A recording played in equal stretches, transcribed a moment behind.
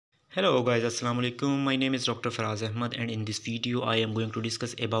Hello guys, Assalamu alaikum. My name is Dr. Faraz Ahmad, and in this video I am going to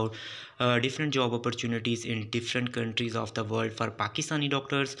discuss about different job opportunities in different countries of the world for Pakistani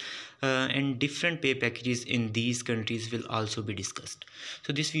doctors, and different pay packages in these countries will also be discussed.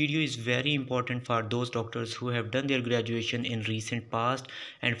 So this video is very important for those doctors who have done their graduation in recent past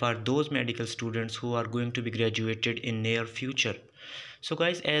and for those medical students who are going to be graduated in near future. So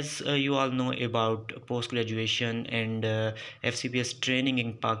guys, as you all know about post-graduation and FCPS training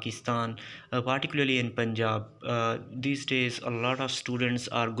in Pakistan, particularly in Punjab, these days a lot of students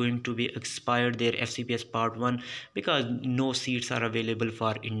are going to be expired their FCPS part 1 because no seats are available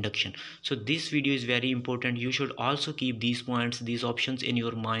for induction. So this video is very important. You should also keep these points, these options in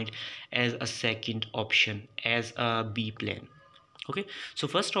your mind as a second option, as a B plan. Okay, so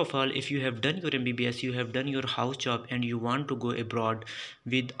first of all, if you have done your MBBS, you have done your house job and you want to go abroad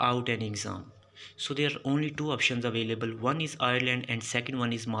without an exam, so there are only two options available. One is Ireland and second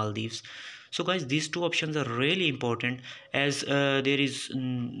one is Maldives. So guys, these two options are really important, as there is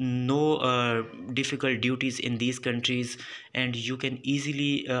no difficult duties in these countries, and you can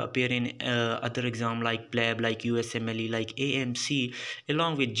easily appear in other exam like plab, like USMLE, like AMC,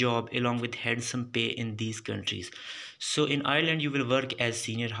 along with job, along with handsome pay in these countries. So in Ireland, you will work as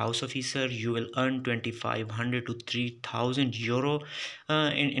senior house officer. You will earn 2500 to 3000 euro.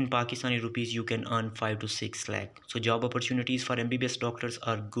 In Pakistani rupees, you can earn 5 to 6 lakh. So job opportunities for MBBS doctors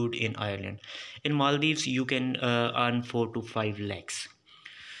are good in Ireland. In Maldives, you can earn 4 to 5 lakhs.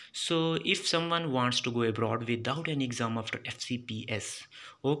 So if someone wants to go abroad without any exam after FCPS,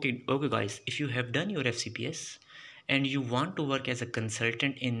 okay guys, if you have done your FCPS and you want to work as a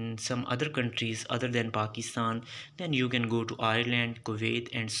consultant in some other countries other than Pakistan, then you can go to Ireland, Kuwait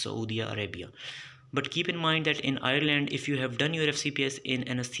and Saudi Arabia. But keep in mind that in Ireland, if you have done your FCPS in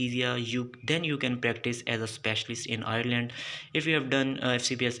anesthesia, then you can practice as a specialist in Ireland. If you have done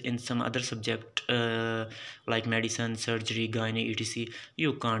FCPS in some other subject like medicine, surgery, gynae, etc.,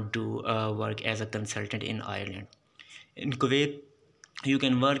 you can't do work as a consultant in Ireland. In Kuwait, you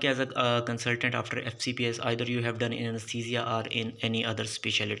can work as a consultant after FCPS, either you have done in anesthesia or in any other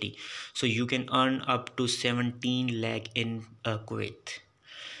specialty. So you can earn up to 17 lakh in Kuwait.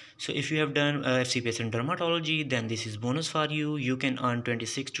 So if you have done FCPS in dermatology, then this is bonus for you. You can earn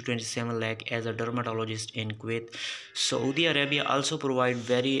 26 to 27 lakh as a dermatologist in Kuwait. Saudi Arabia also provide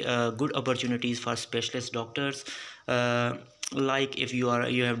very good opportunities for specialist doctors. Like if you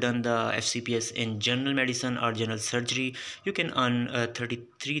have done the FCPS in general medicine or general surgery, you can earn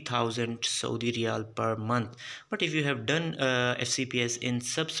 33,000 Saudi Riyal per month. But if you have done FCPS in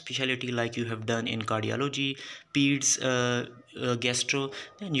subspecialty, like you have done in cardiology, peds, gastro,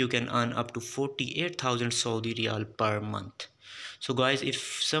 then you can earn up to 48,000 Saudi Riyal per month. So guys,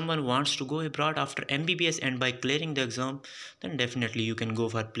 if someone wants to go abroad after MBBS and by clearing the exam, then definitely you can go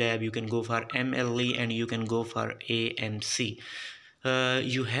for plab, you can go for MLE and you can go for AMC.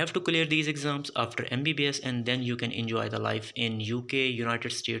 You have to clear these exams after MBBS, and then you can enjoy the life in UK,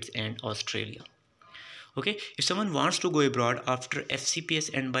 United States and Australia. Okay, if someone wants to go abroad after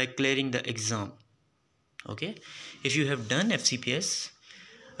FCPS and by clearing the exam, okay, if you have done FCPS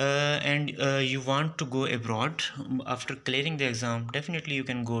and you want to go abroad after clearing the exam, definitely you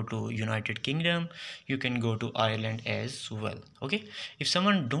can go to United Kingdom, you can go to Ireland as well. Okay, if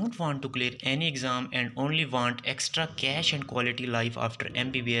someone don't want to clear any exam and only want extra cash and quality life after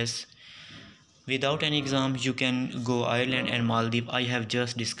MBBS without any exam, you can go Ireland and Maldives. I have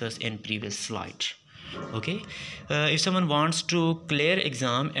just discussed in previous slide. Okay, if someone wants to clear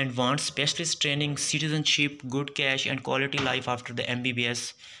exam and wants specialist training, citizenship, good cash and quality life after the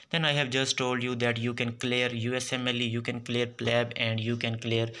MBBS, then I have just told you that you can clear USMLE, you can clear plab and you can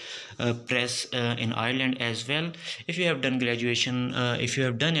clear press in Ireland as well. If you have done graduation, if you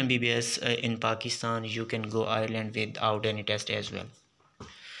have done MBBS in Pakistan, you can go Ireland without any test as well.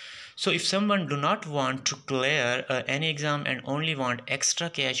 So if someone do not want to clear any exam and only want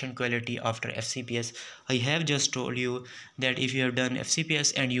extra cash and quality after FCPS, I have just told you that if you have done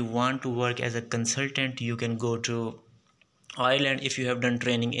FCPS and you want to work as a consultant, you can go to Ireland. If you have done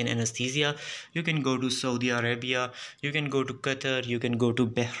training in anesthesia, you can go to Saudi Arabia, you can go to Qatar, you can go to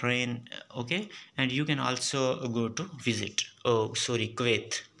Bahrain, okay, and you can also go to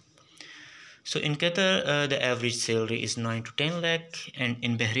Kuwait. So in Qatar, the average salary is 9 to 10 lakh, and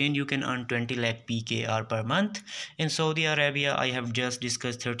in Bahrain you can earn 20 lakh PKR per month. In Saudi Arabia, I have just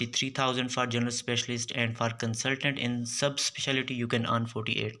discussed 33,000 for general specialist, and for consultant in subspecialty you can earn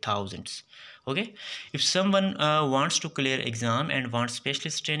 48,000. Okay, if someone wants to clear exam and wants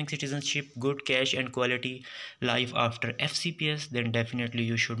specialist training, citizenship, good cash and quality life after FCPS, then definitely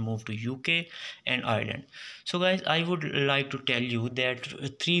you should move to UK and Ireland. So guys, I would like to tell you that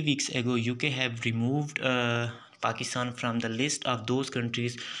 3 weeks ago UK have removed Pakistan from the list of those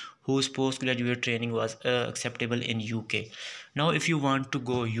countries whose postgraduate training was acceptable in UK. Now if you want to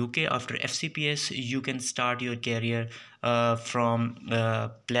go UK after FCPS, you can start your career from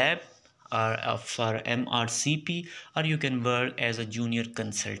PLAB or for MRCP, or you can work as a junior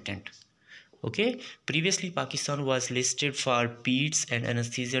consultant. Okay, previously Pakistan was listed for peds and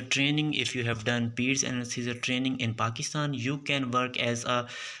anesthesia training. If you have done peds and anesthesia training in Pakistan, you can work as a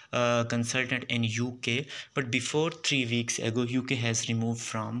consultant in UK. But before 3 weeks ago, UK have removed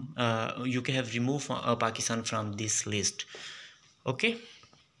Pakistan from this list. Okay,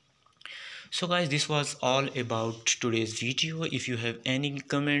 so guys, this was all about today's video. If you have any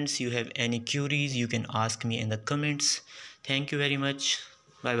comments, you have any queries, you can ask me in the comments. Thank you very much.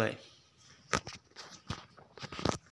 Bye bye.